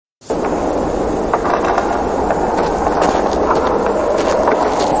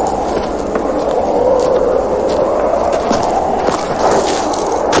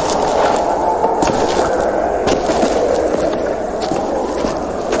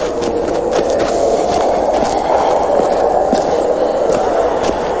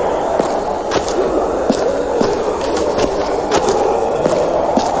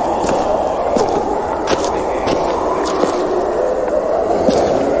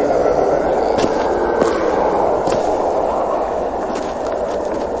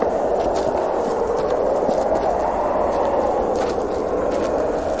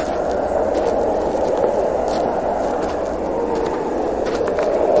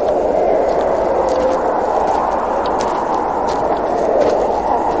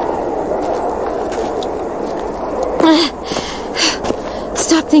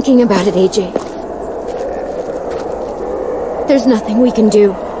thinking about it, AJ. There's nothing we can do.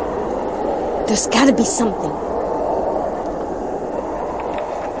 There's gotta be something.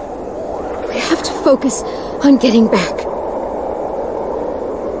 We have to focus on getting back.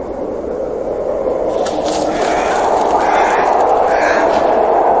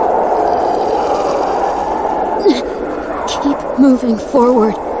 Keep moving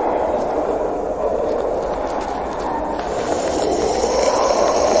forward.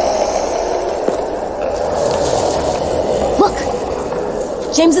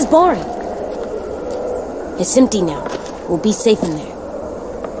 James's barn. It's empty now. We'll be safe in there.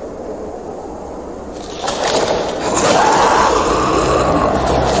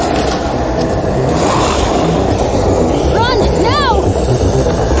 Run, now!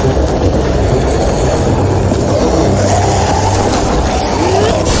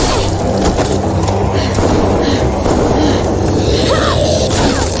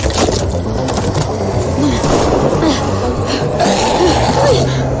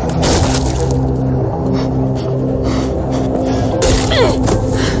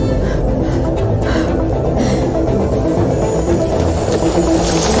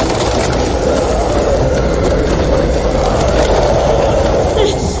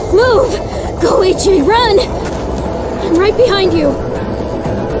 AJ, run! I'm right behind you.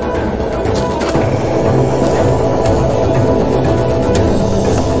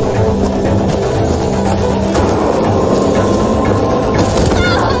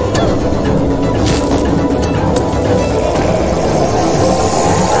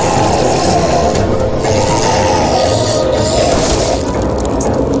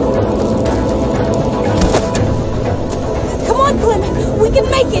 Come on, Clem! We can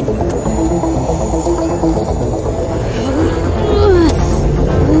make it!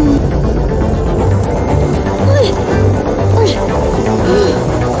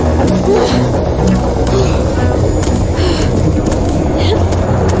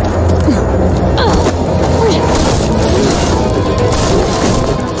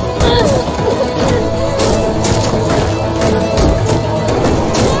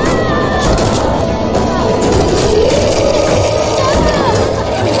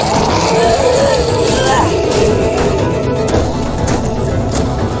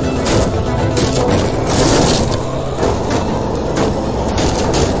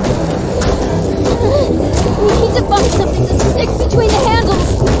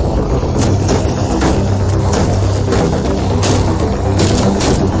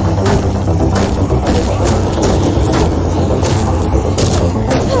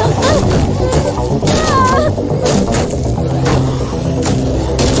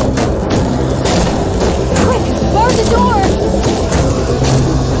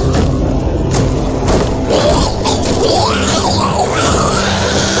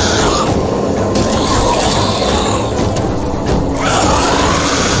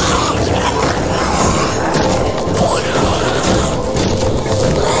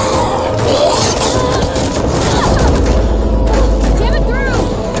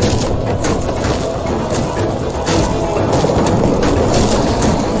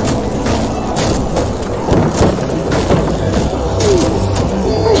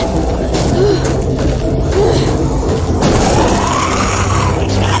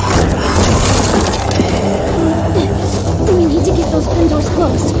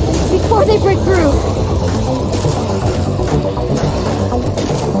 Before they break through!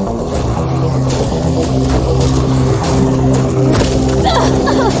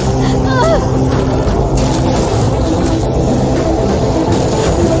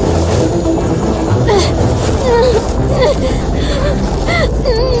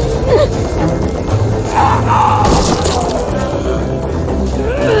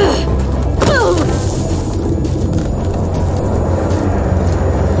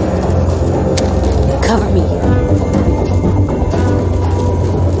 Cover me.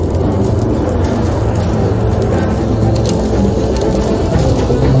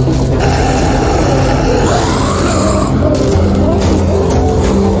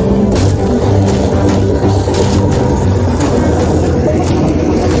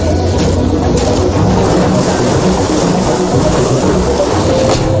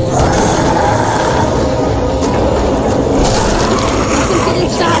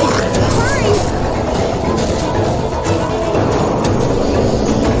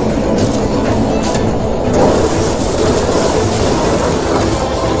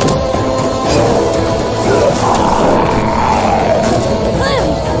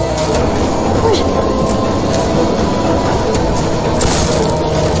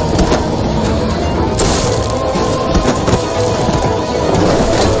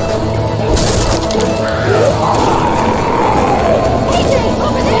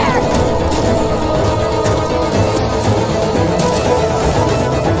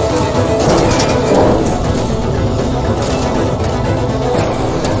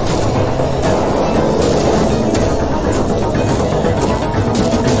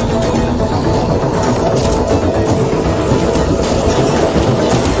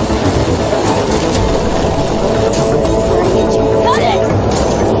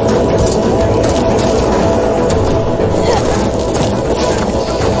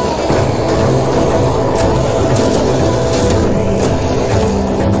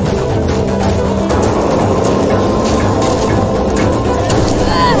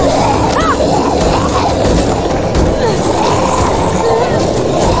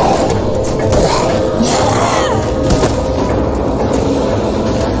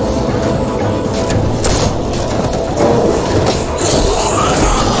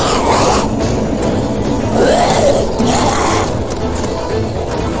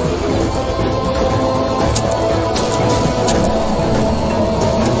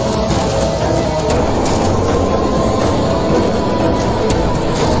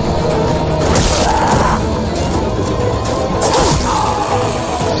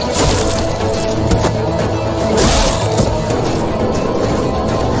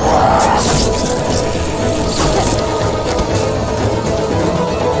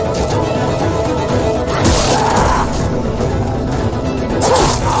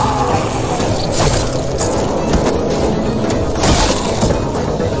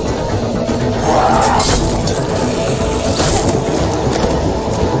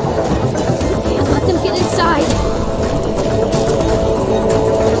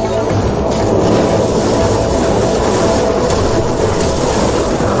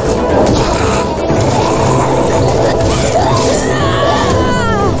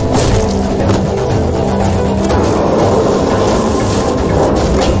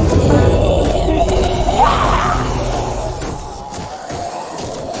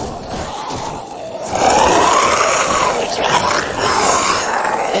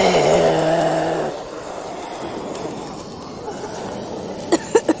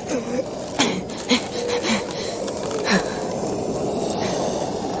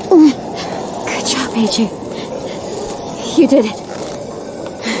 AJ, you did it.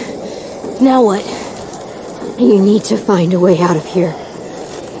 Now what? You need to find a way out of here.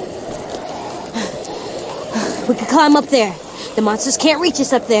 We can climb up there. The monsters can't reach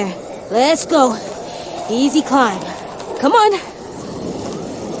us up there. Let's go. Easy climb. Come on.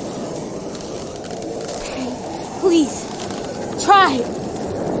 Please. Try.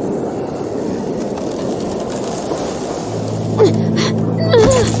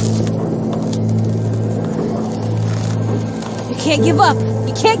 You can't give up.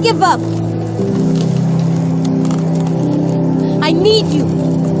 You can't give up. I need you.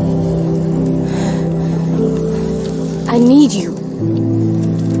 I need you.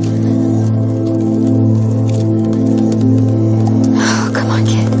 Oh, come on,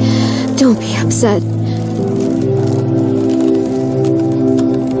 kid. Don't be upset.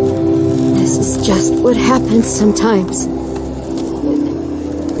 This is just what happens sometimes.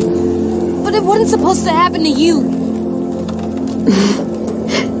 But it wasn't supposed to happen to you.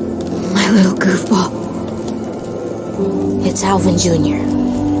 My little goofball. It's Alvin Junior.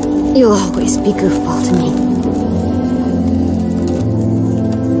 You'll always be goofball to me.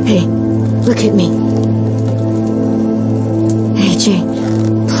 Hey, look at me. AJ,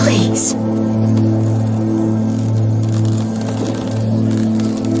 please.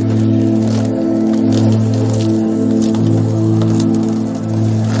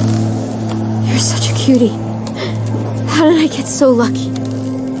 You're such a cutie. How did I get so lucky?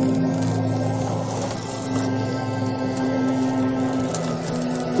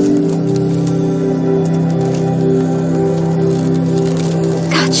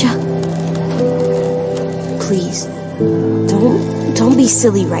 Please, don't be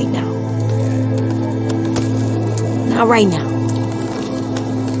silly right now. Not right now.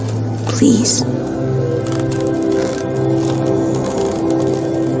 Please.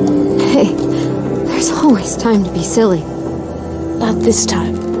 Hey, there's always time to be silly. Not this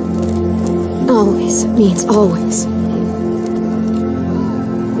time. Always means always.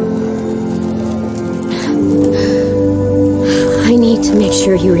 I need to make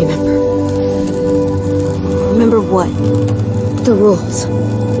sure you remember. Remember what? The rules.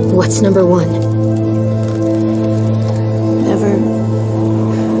 What's number 1?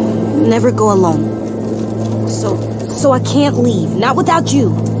 Never go alone. So I can't leave. Not without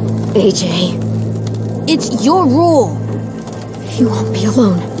you. AJ. It's your rule. You won't be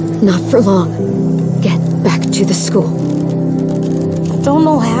alone. Not for long. Get back to the school. I don't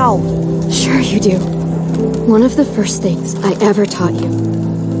know how. Sure you do. One of the first things I ever taught you.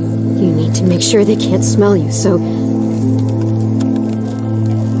 You need to make sure they can't smell you, so...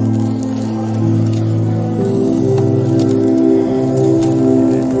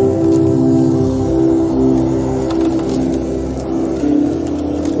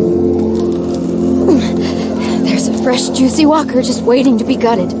 There's a fresh, juicy walker just waiting to be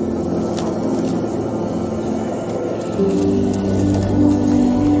gutted.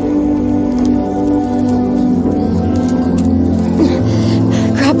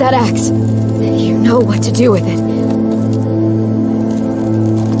 Grab that axe. You know what to do with it.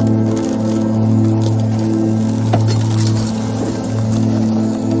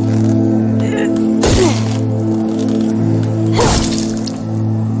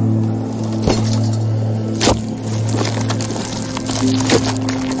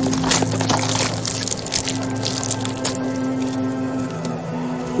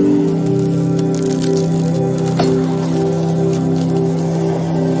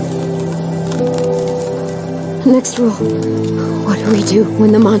 Next rule. What do we do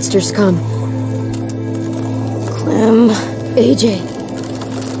when the monsters come? Clem. AJ.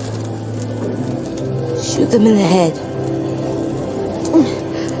 Shoot them in the head.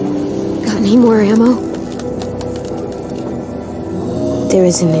 Got any more ammo? There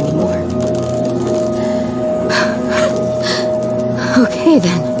isn't any more. Okay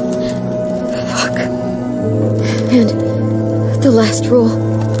then. Fuck. And the last rule.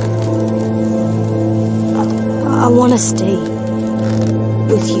 I want to stay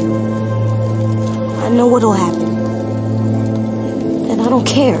with you. I know what'll happen. And I don't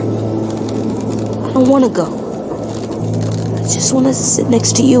care. I don't want to go. I just want to sit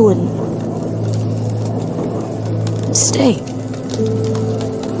next to you and stay.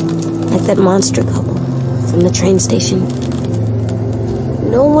 Like that monster couple from the train station.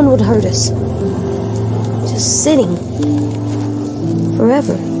 No one would hurt us. Just sitting.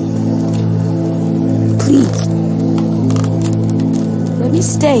 Forever. Please. Let me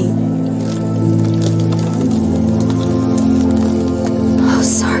stay. Oh,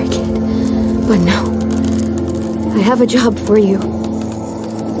 sorry, kid. But no. I have a job for you.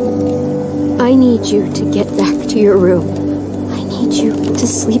 I need you to get back to your room. I need you to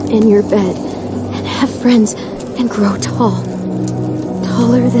sleep in your bed and have friends and grow tall.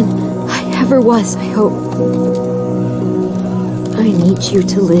 Taller than I ever was, I hope. I need you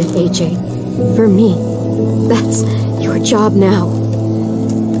to live, AJ. For me. That's your job now.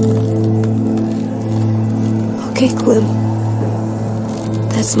 Okay, Clem.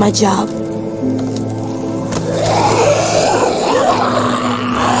 That's my job.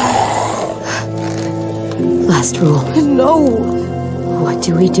 Last rule. No! What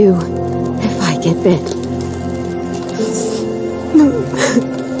do we do if I get bit?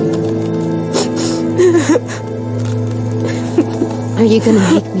 Are you gonna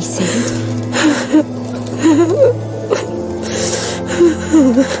make me say it?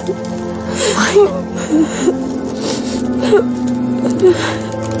 Fine.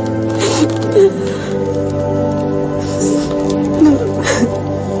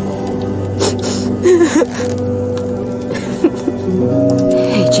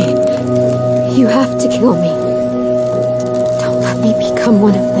 AJ, you have to kill me. Don't let me become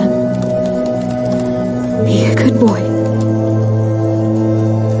one of them. Be a good boy.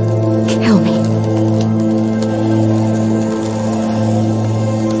 Kill me.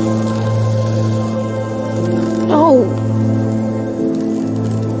 No!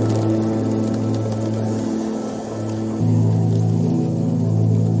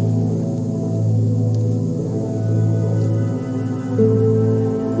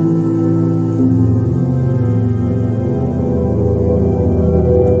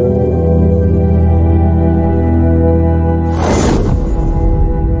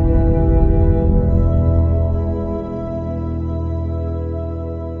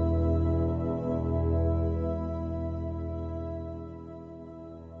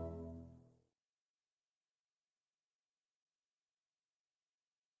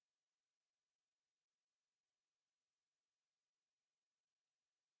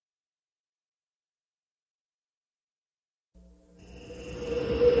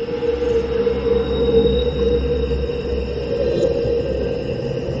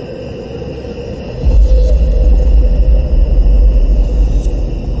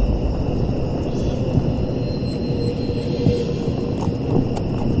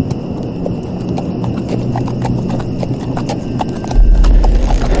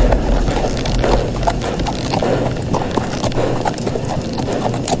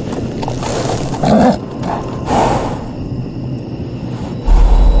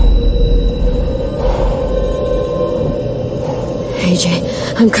 AJ,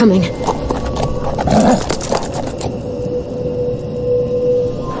 I'm coming.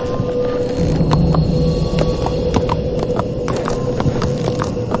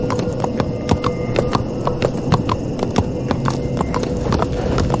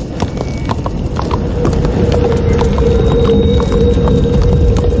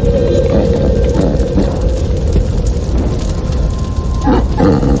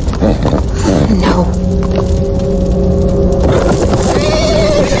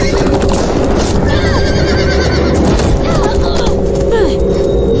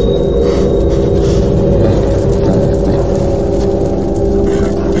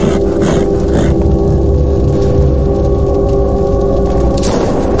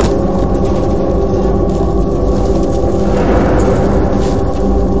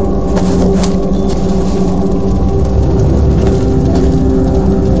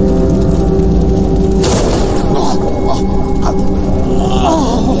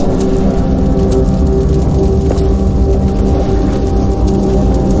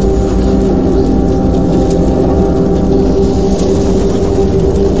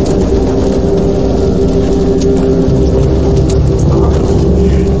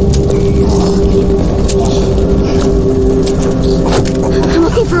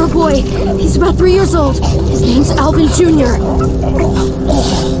 He's about 3 years old. His name's Alvin Junior.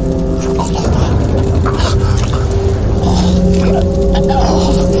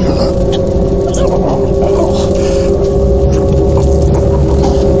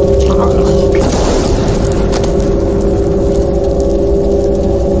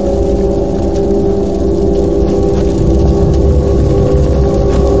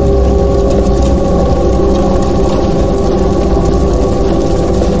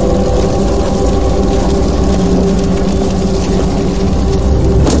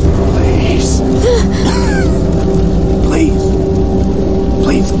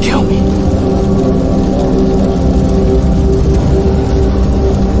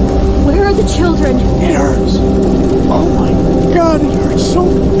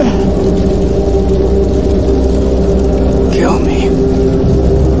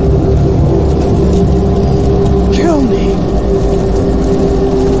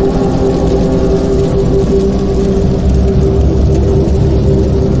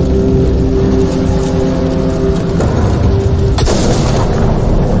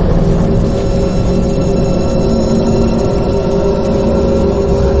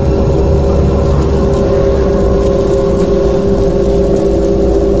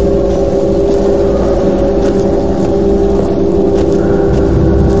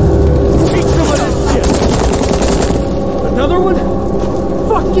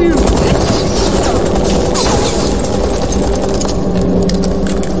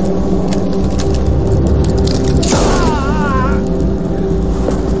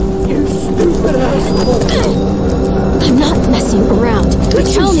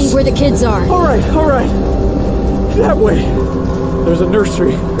 subway. There's a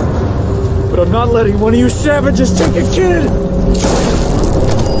nursery. But I'm not letting one of you savages take a kid!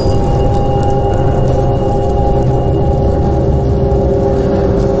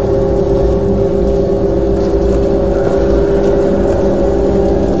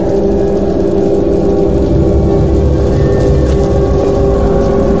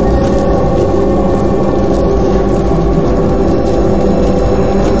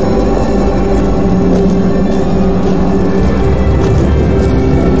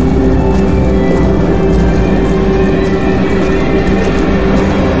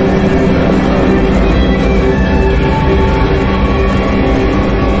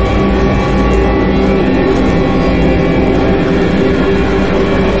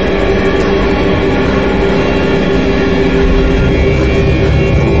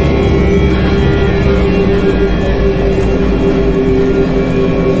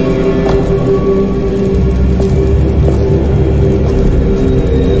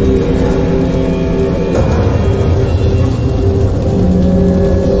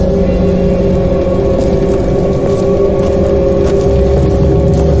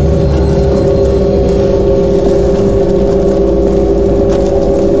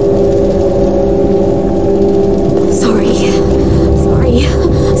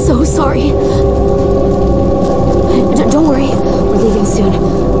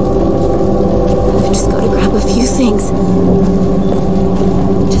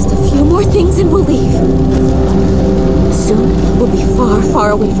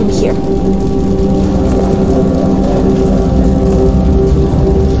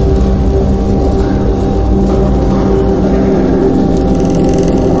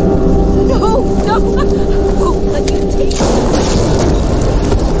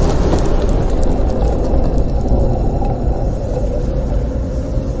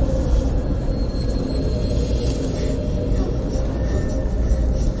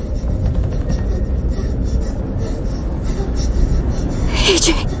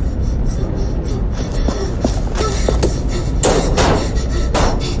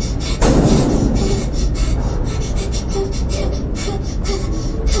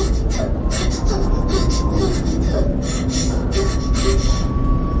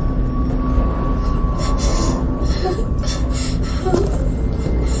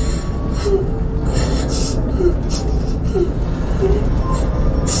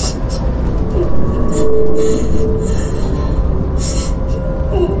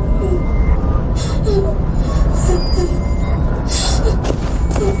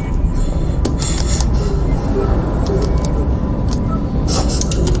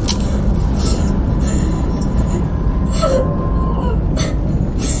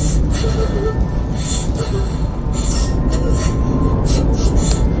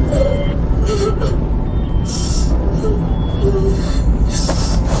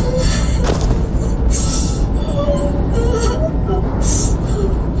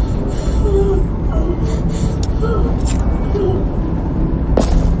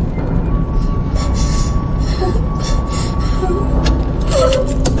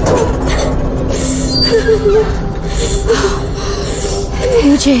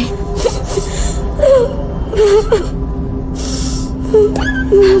 AJ.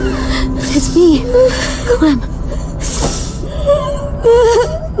 It's me, Clem.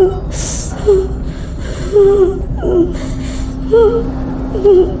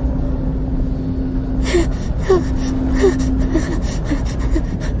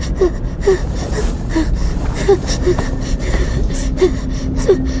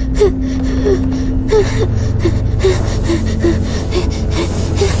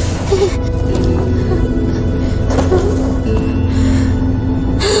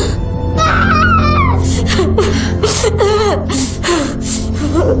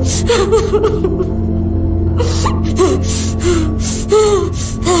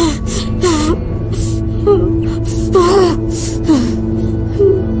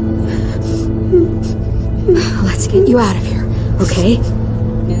 Let's get you out of here, okay?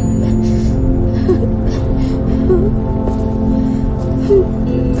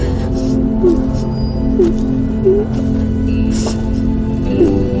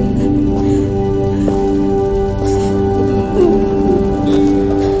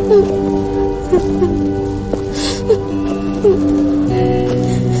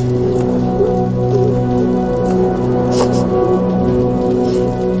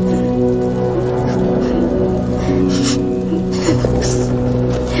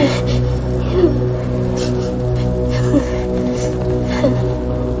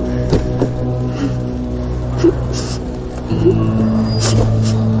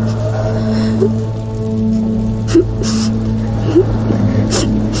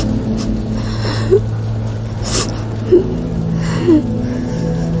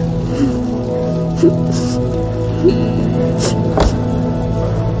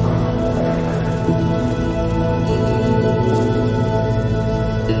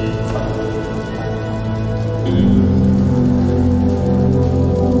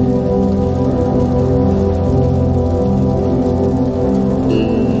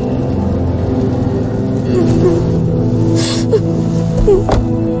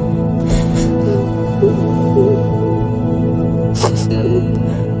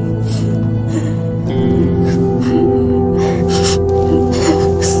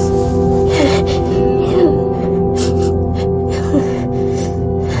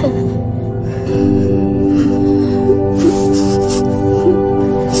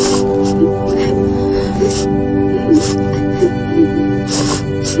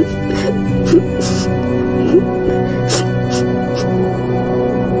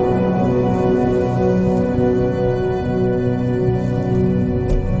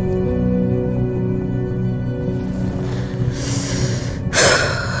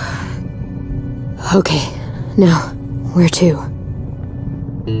 Okay, now, where to?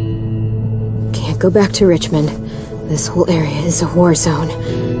 Can't go back to Richmond. This whole area is a war zone.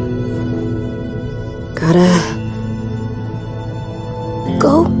 Gotta...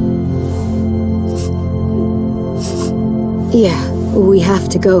 Go? Yeah, we have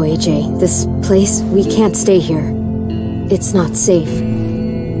to go, AJ. This place, we can't stay here. It's not safe.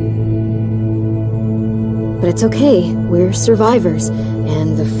 But it's okay, we're survivors.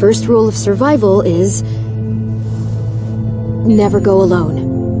 And the first rule of survival is... never go alone.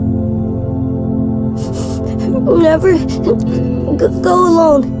 Never go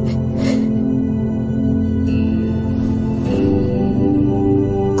alone.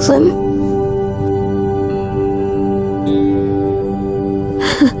 Clem?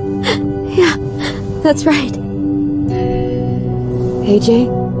 Yeah, that's right.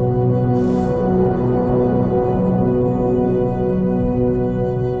 AJ?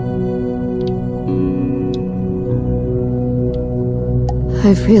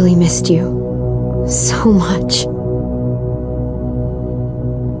 I've really missed you. So much.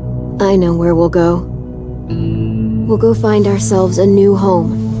 I know where we'll go. We'll go find ourselves a new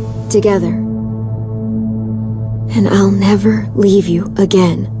home. Together. And I'll never leave you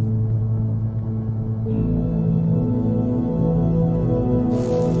again.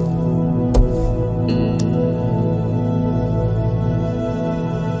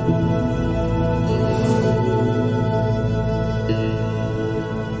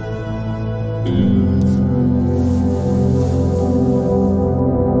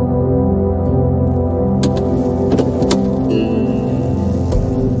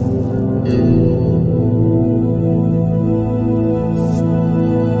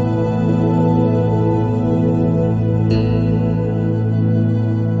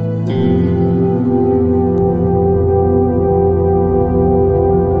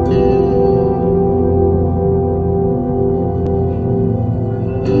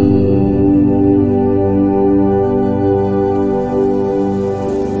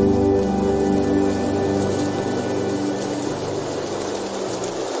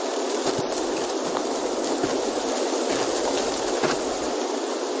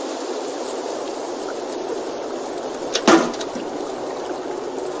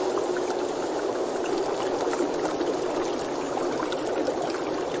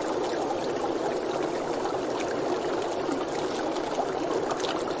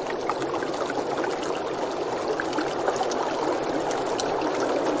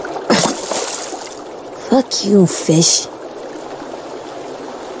 Fuck you, fish.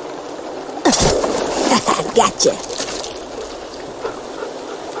 Gotcha.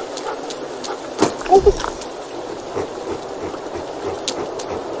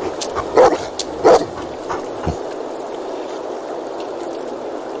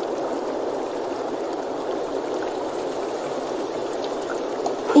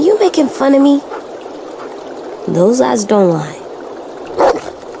 Are you making fun of me? Those eyes don't lie.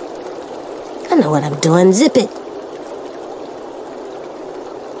 I know what I'm doing. Zip it.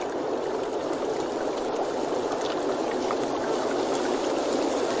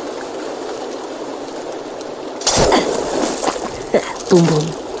 Boom, boom.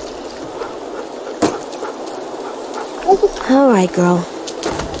 All right, girl.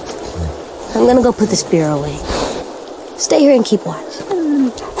 I'm gonna go put the spear away. Stay here and keep watch.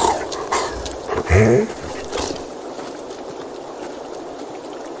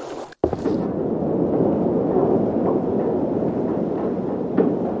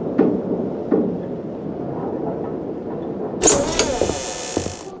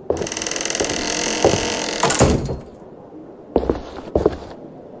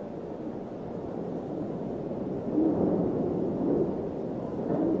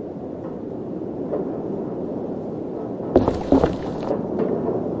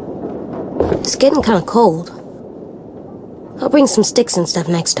 It's getting kind of cold. I'll bring some sticks and stuff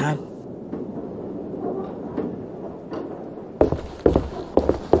next time.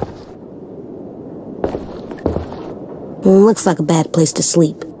 Looks like a bad place to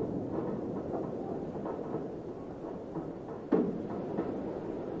sleep.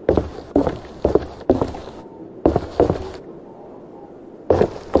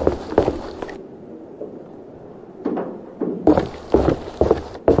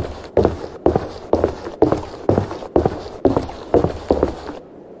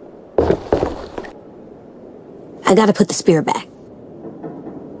 I gotta put the spear back.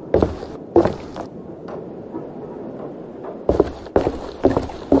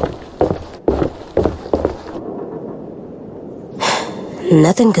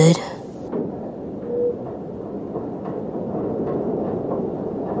 Nothing good.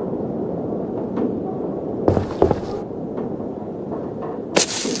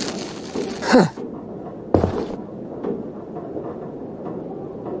 Huh.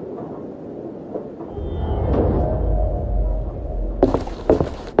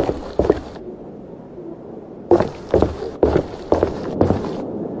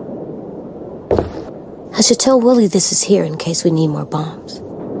 I should tell Willie this is here in case we need more bombs.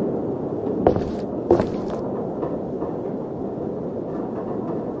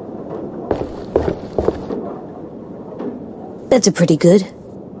 Beds are pretty good.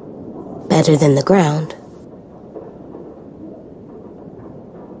 Better than the ground.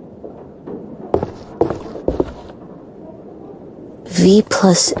 V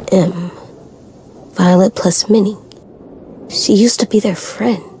plus M. Violet plus Minnie. She used to be their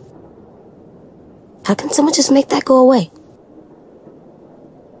friend. How can someone just make that go away?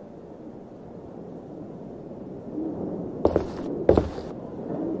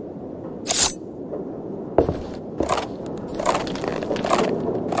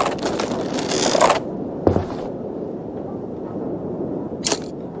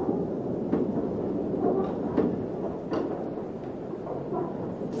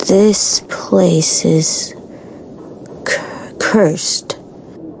 This place is cursed.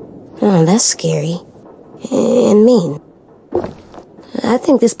 Oh, that's scary. And mean. I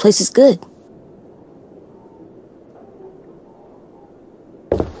think this place is good.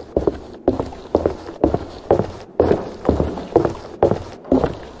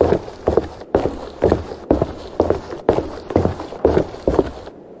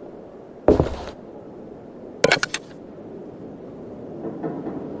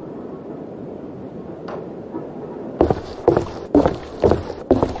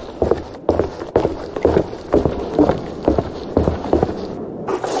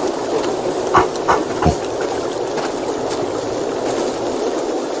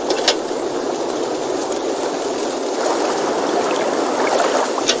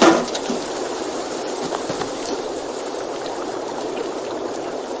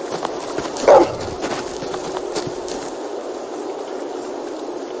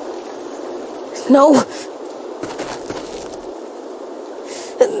 No!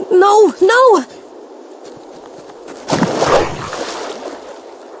 No! No!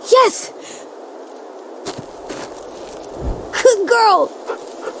 Yes! Good girl!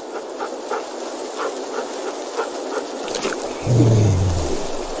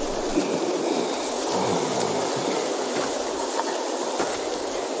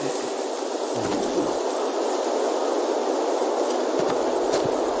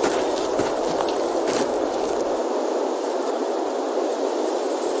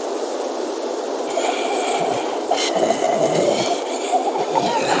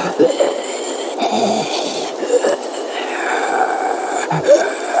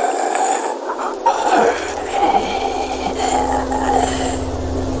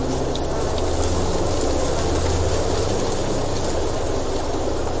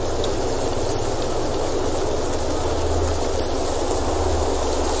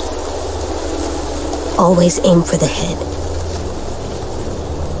 Always aim for the head.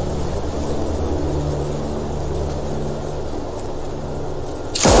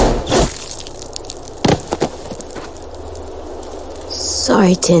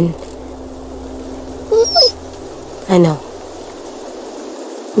 Sorry, Tin. I know.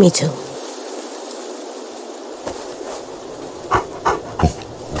 Me too.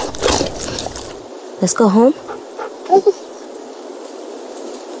 Let's go home?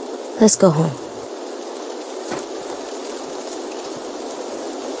 Let's go home.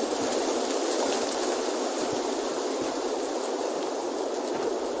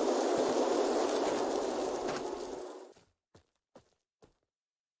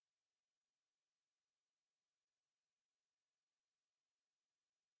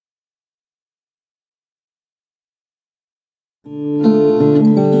 Atop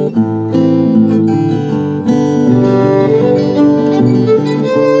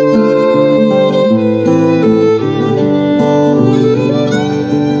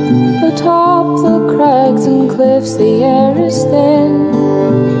the crags and cliffs, the air is thin.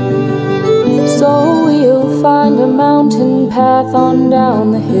 So we'll find a mountain path on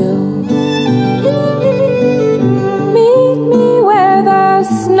down the hill. Meet me where the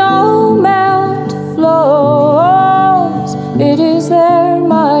snow melt flows. It is there,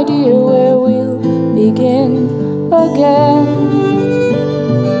 my dear, where we'll begin again.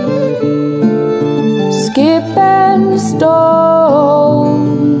 Skip and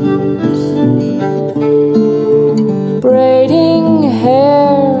stones, braiding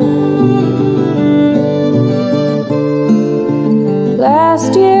hair.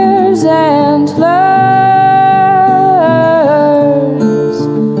 Last year's antlers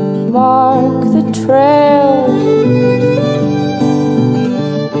mark the trail.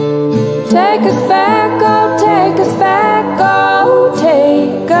 Take us back, oh, take us back, oh,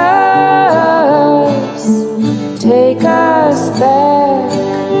 take us back.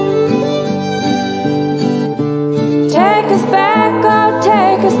 Take us back, oh,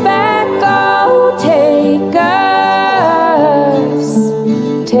 take us back, oh, take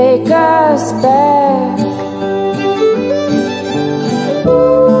us back.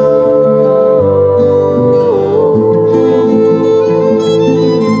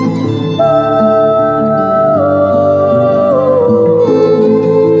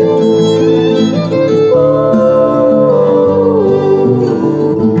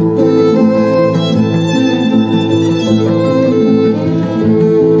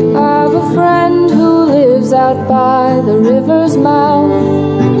 By the river's mouth,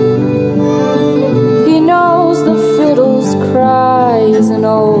 he knows the fiddle's cry is an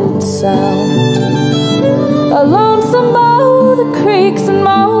old sound. A lonesome bow, the creaks and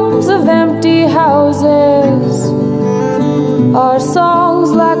moans of empty houses are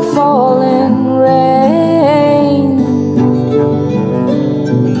songs like falling rain.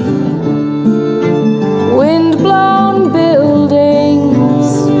 Wind-blown buildings,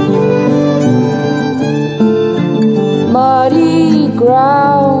 muddy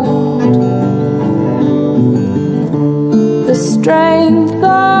ground, the strength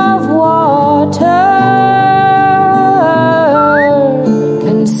of water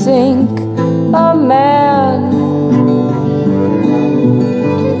can sink a man.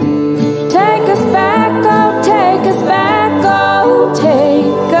 Take us back, oh, take us back, oh,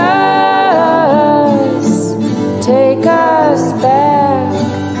 take us back.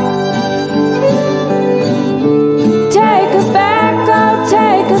 Take us back, oh,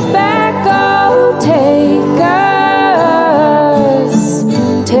 take us back, oh,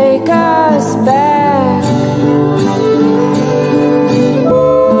 take us back.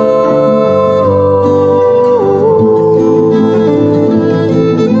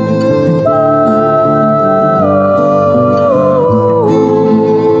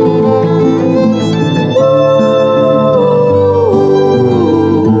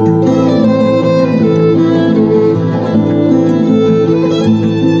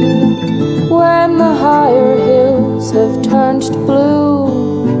 When the higher hills have turned blue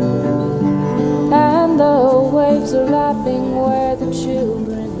and the waves are lapping where the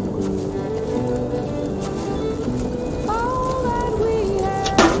children all that we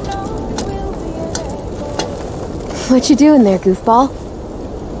have known will be ahead. What you doing there, goofball?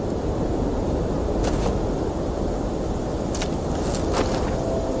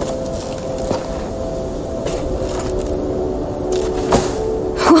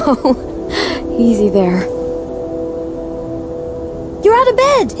 Whoa, easy there. You're out of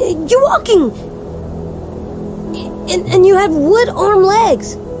bed. You're walking. And you have wood arm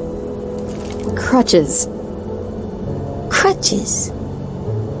legs. Crutches. Crutches.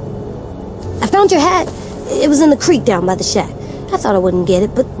 I found your hat. It was in the creek down by the shack. I thought I wouldn't get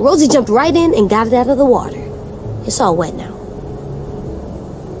it, but Rosie jumped right in and got it out of the water. It's all wet now.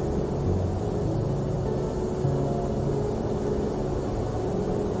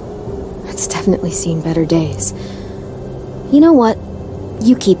 It's definitely seen better days. You know what?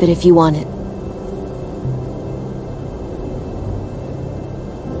 You keep it if you want it.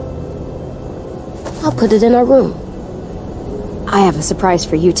 I'll put it in our room. I have a surprise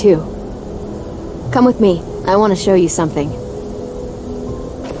for you, too. Come with me. I want to show you something.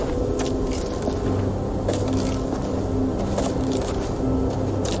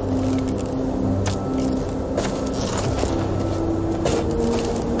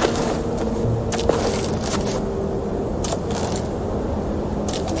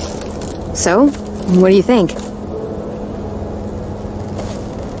 So, what do you think?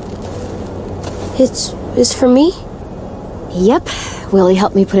 It's for me? Yep. Willie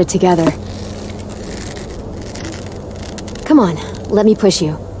helped me put it together. Come on, let me push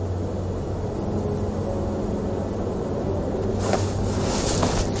you.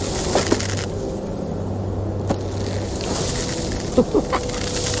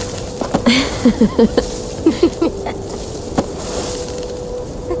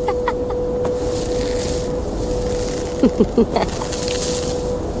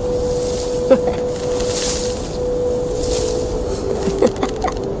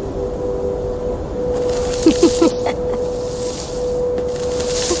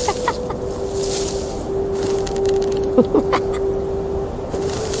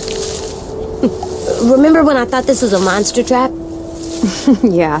 Remember when I thought this was a monster trap?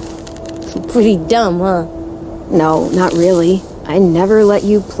 Yeah. Pretty dumb, huh? No, not really. I never let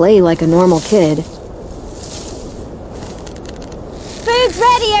you play like a normal kid. Food's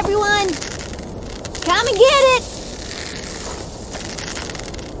ready, everyone! Come and get it!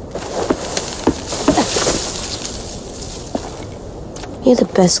 You're the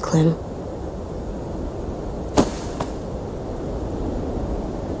best, Clem.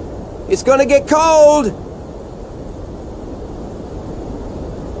 It's gonna get cold!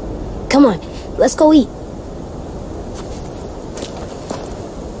 Come on, let's go eat.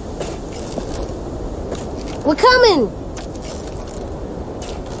 We're coming!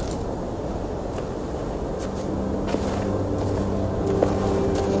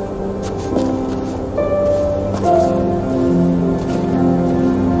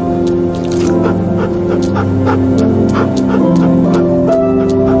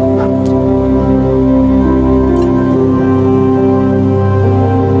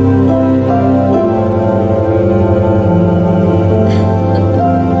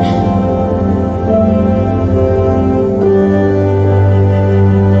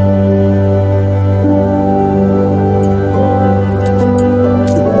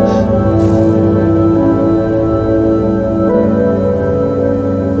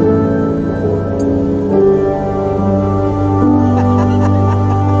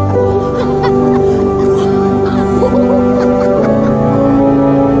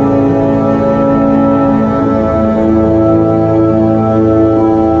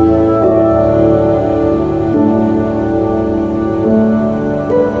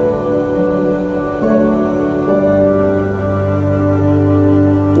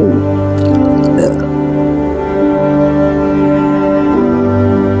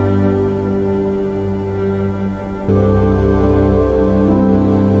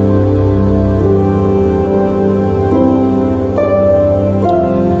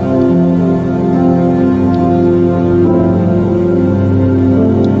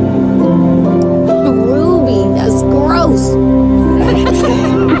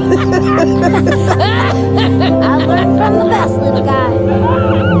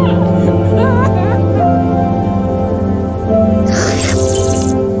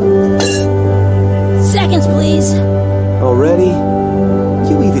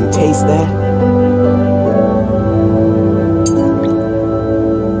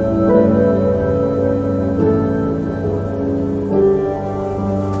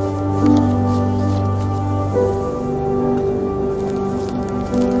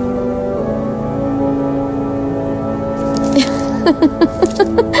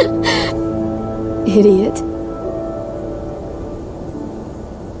 Idiot.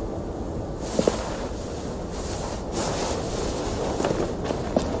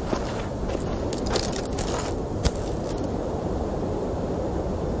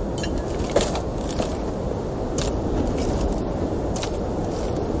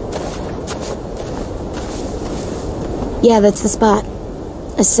 Yeah, that's the spot.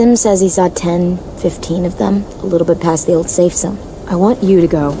 A sim says he saw 10, 15 of them, a little bit past the old safe zone. I want you to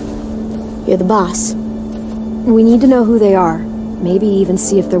go. You're the boss. We need to know who they are. Maybe even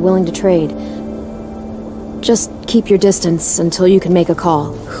see if they're willing to trade. Just keep your distance until you can make a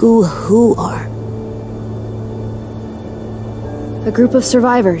call. Who are? A group of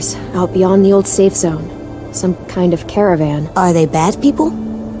survivors out beyond the old safe zone. Some kind of caravan. Are they bad people?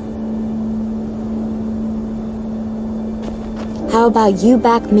 How about you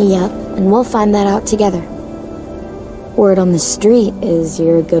back me up, and we'll find that out together. Word on the street is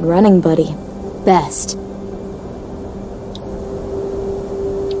you're a good running buddy. Best.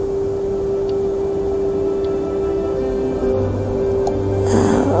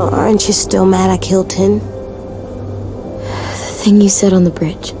 Aren't you still mad I killed Tin? The thing you said on the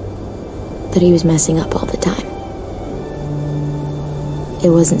bridge. That he was messing up all the time. It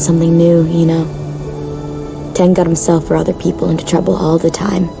wasn't something new, you know. Ten got himself or other people into trouble all the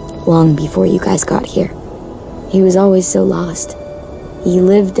time. long before you guys got here. He was always so lost. He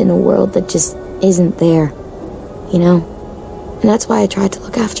lived in a world that just isn't there, you know? And that's why I tried to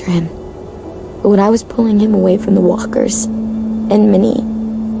look after him. But when I was pulling him away from the walkers and Minnie,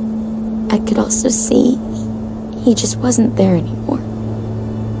 I could also see he just wasn't there anymore.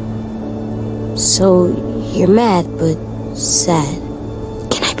 So, you're mad, but sad.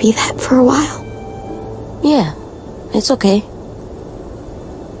 Can I be that for a while? Yeah, it's okay.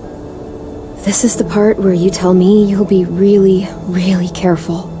 This is the part where you tell me you'll be really, really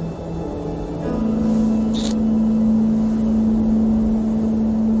careful.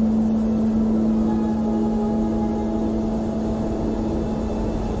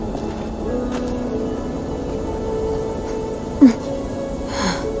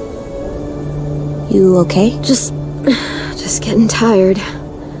 You okay? Just getting tired.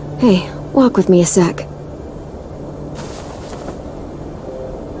 Hey, walk with me a sec.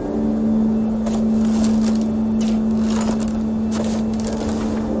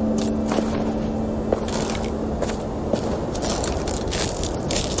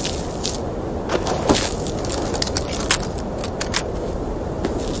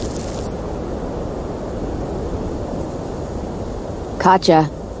 Katja.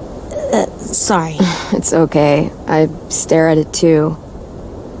 Sorry. It's okay. I stare at it too.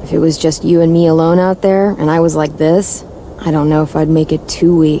 If it was just you and me alone out there, and I was like this, I don't know if I'd make it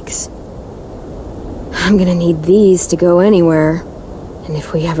 2 weeks. I'm gonna need these to go anywhere. And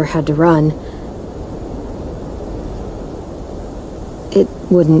if we ever had to run, it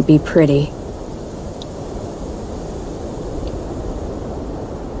wouldn't be pretty.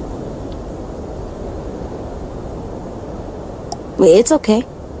 It's okay.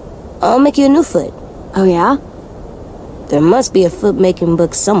 I'll make you a new foot. Oh yeah? There must be a foot-making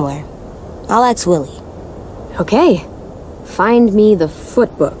book somewhere. I'll ask Willie. Okay. Find me the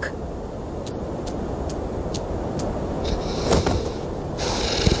foot book.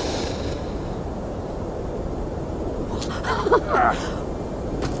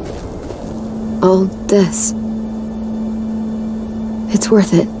 All this. It's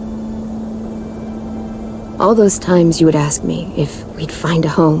worth it. All those times you would ask me if we'd find a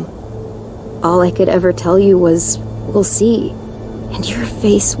home. All I could ever tell you was, we'll see. And your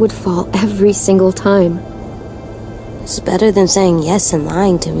face would fall every single time. It's better than saying yes and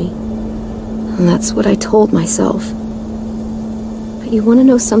lying to me. And that's what I told myself. But you want to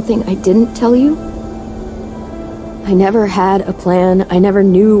know something I didn't tell you? I never had a plan. I never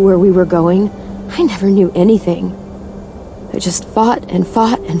knew where we were going. I never knew anything. I just fought and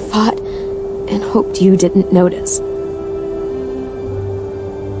fought and fought and hoped you didn't notice.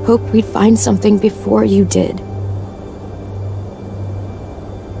 Hoped we'd find something before you did.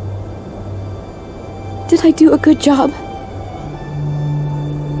 Did I do a good job?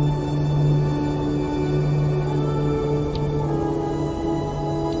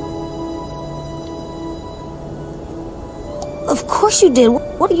 Of course you did.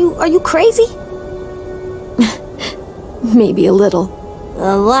 What are you crazy? Maybe a little.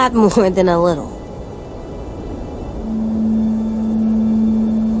 A lot more than a little.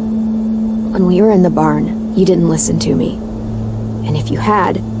 When we were in the barn, you didn't listen to me. And if you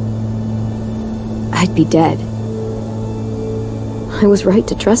had, I'd be dead. I was right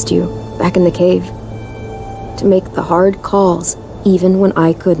to trust you, back in the cave. To make the hard calls, even when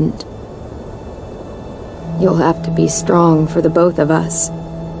I couldn't. You'll have to be strong for the both of us.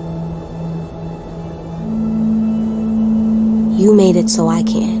 You made it so I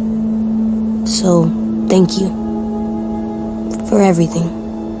can. So, thank you. For everything.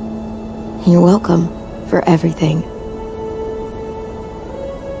 You're welcome for everything.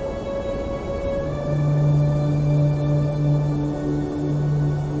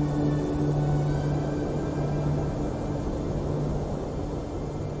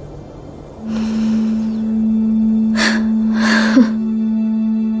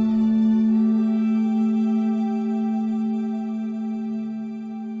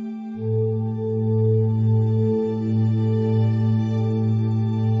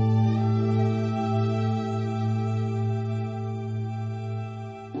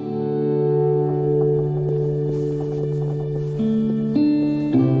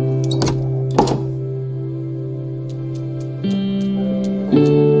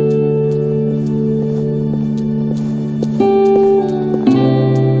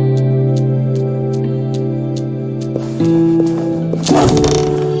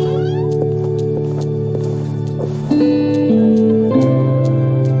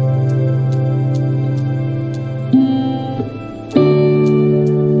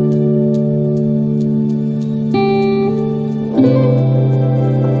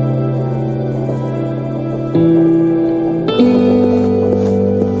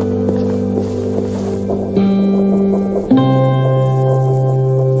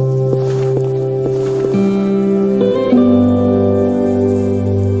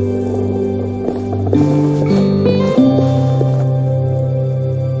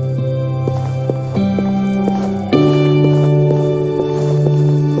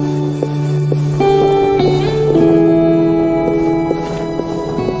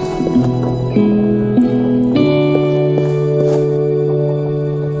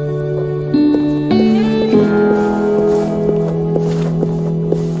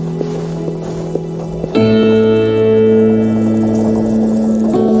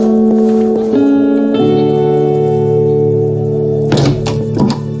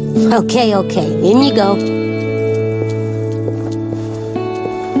 Okay, in you go.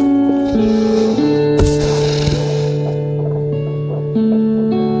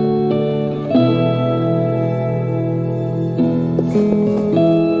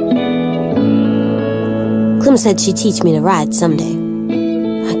 Clem said she'd teach me to ride someday.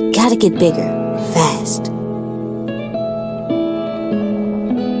 I gotta get bigger, fast.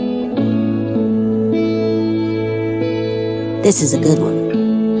 This is a good one.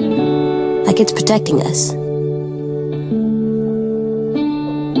 Like it's protecting us.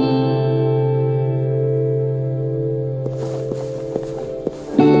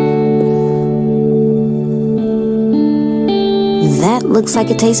 That looks like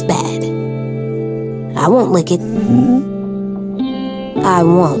it tastes bad. I won't lick it. I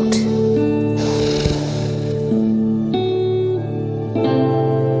won't.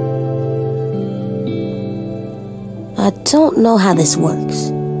 I don't know how this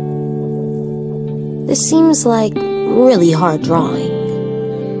works. This seems like really hard drawing.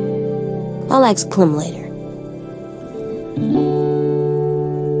 I'll ask Clem later.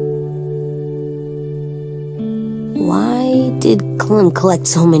 Why did Clem collect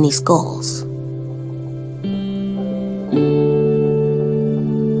so many skulls?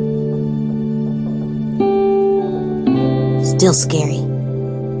 Still scary.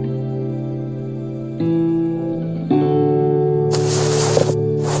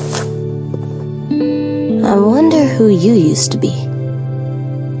 I wonder who you used to be.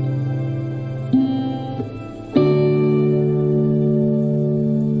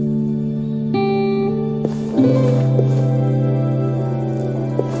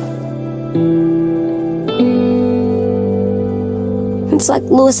 It's like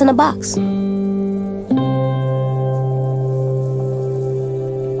Lewis in a box.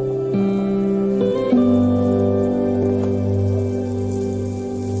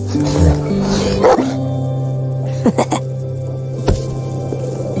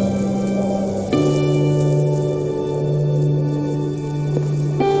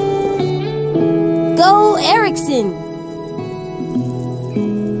 Go, Ericson!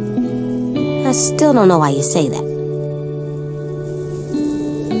 I still don't know why you say that.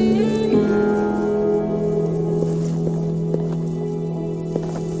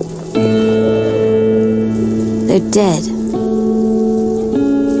 They're dead.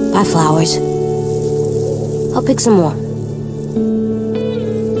 Buy flowers. I'll pick some more.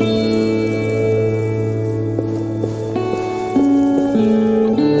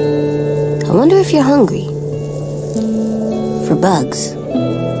 I wonder if you're hungry. For bugs.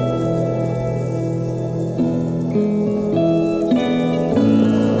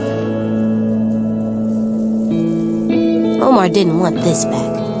 Omar didn't want this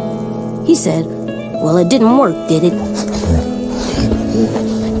back. He said, well, it didn't work, did it?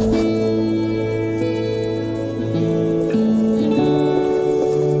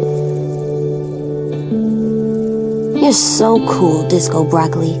 You're so cool, Disco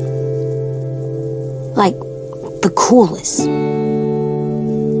Broccoli. Like, the coolest.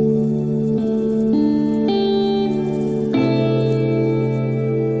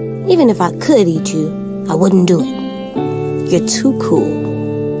 Even if I could eat you, I wouldn't do it. You're too cool.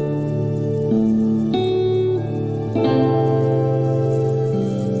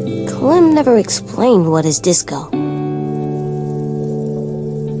 Clem never explained what is disco.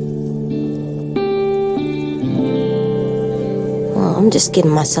 Well, I'm just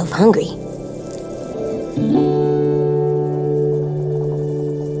getting myself hungry.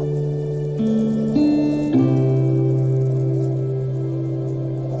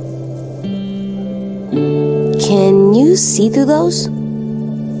 Can you see through those?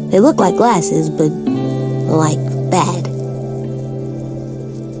 They look like glasses, but like bad.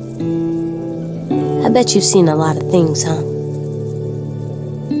 I bet you've seen a lot of things, huh?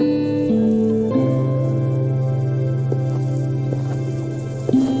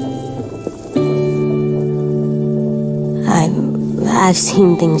 I've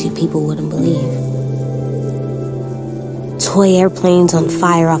seen things you people wouldn't believe. Toy airplanes on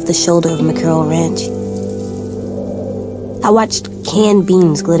fire off the shoulder of McCurl Ranch. I watched canned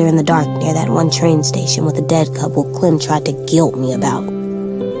beans glitter in the dark near that one train station with a dead couple Clem tried to guilt me about.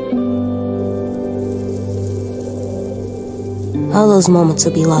 All those moments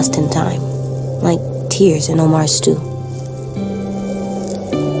will be lost in time, like tears in Omar's stew.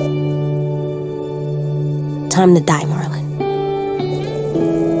 Time to die, Marlon.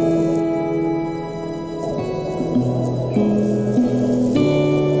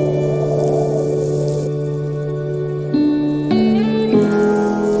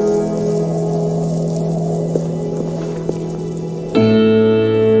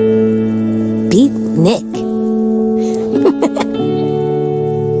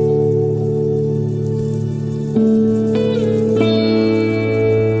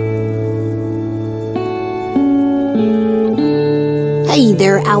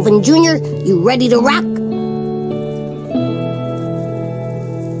 there, Alvin Junior. You ready to rock?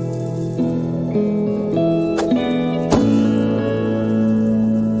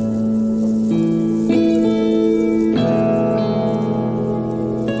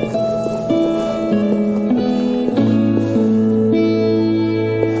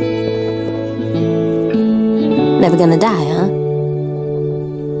 Never gonna die, huh?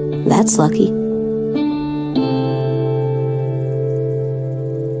 That's lucky.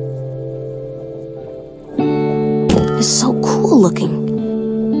 It's so cool looking.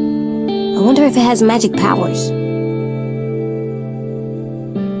 I wonder if it has magic powers.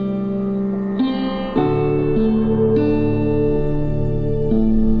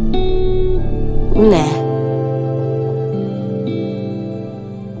 Nah.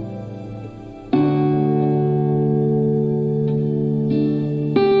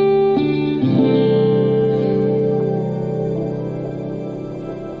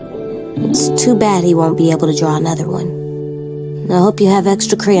 It's too bad he won't be able to draw another one. I hope you have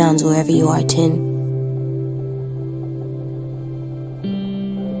extra crayons wherever you are, Tin.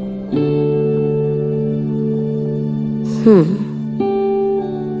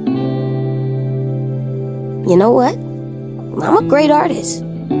 You know what? I'm a great artist.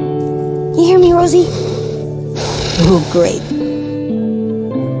 You hear me, Rosie? Oh, great.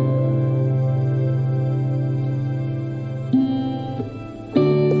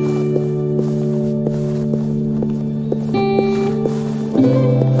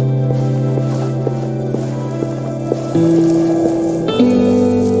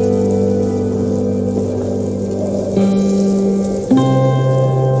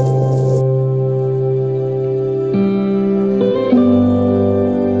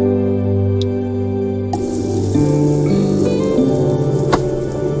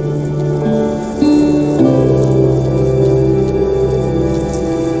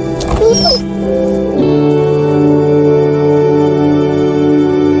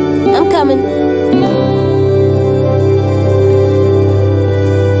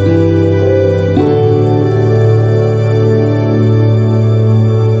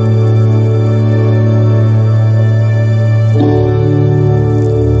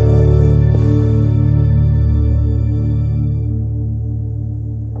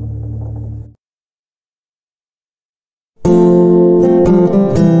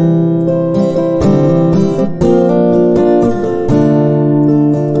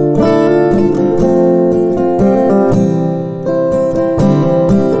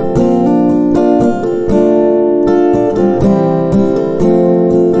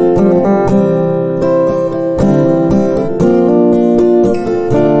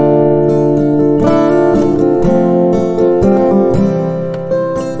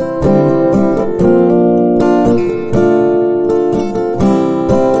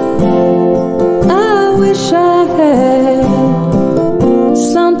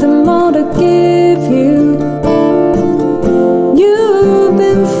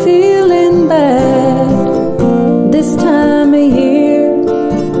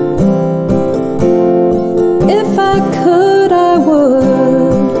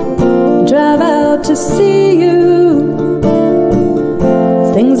 to see you.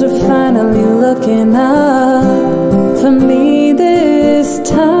 Things are finally looking up for me this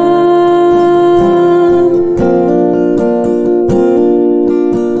time.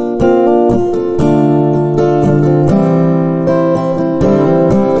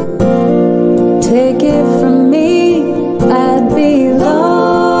 Take it from me, I'd be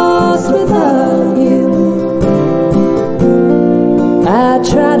lost without you. I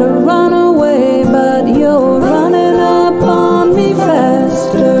try to run away, but you're running up on me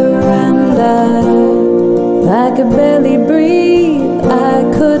faster, and I could barely breathe. I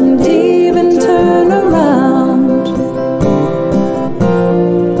couldn't even turn around.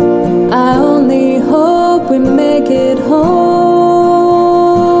 I only hope we make it home,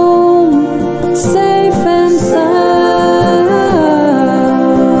 safe and sound,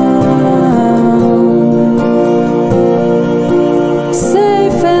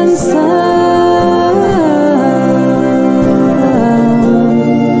 safe and sound.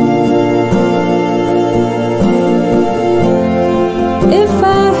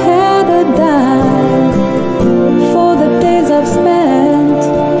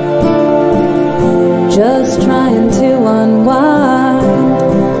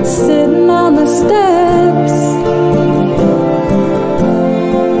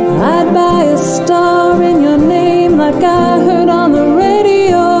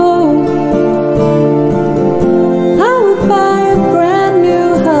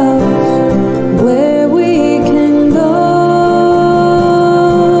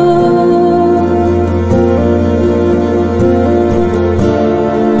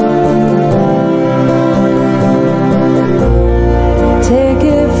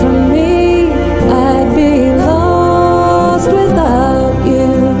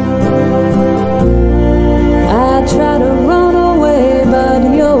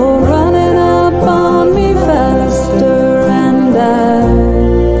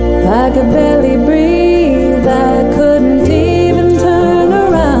 barely breathe.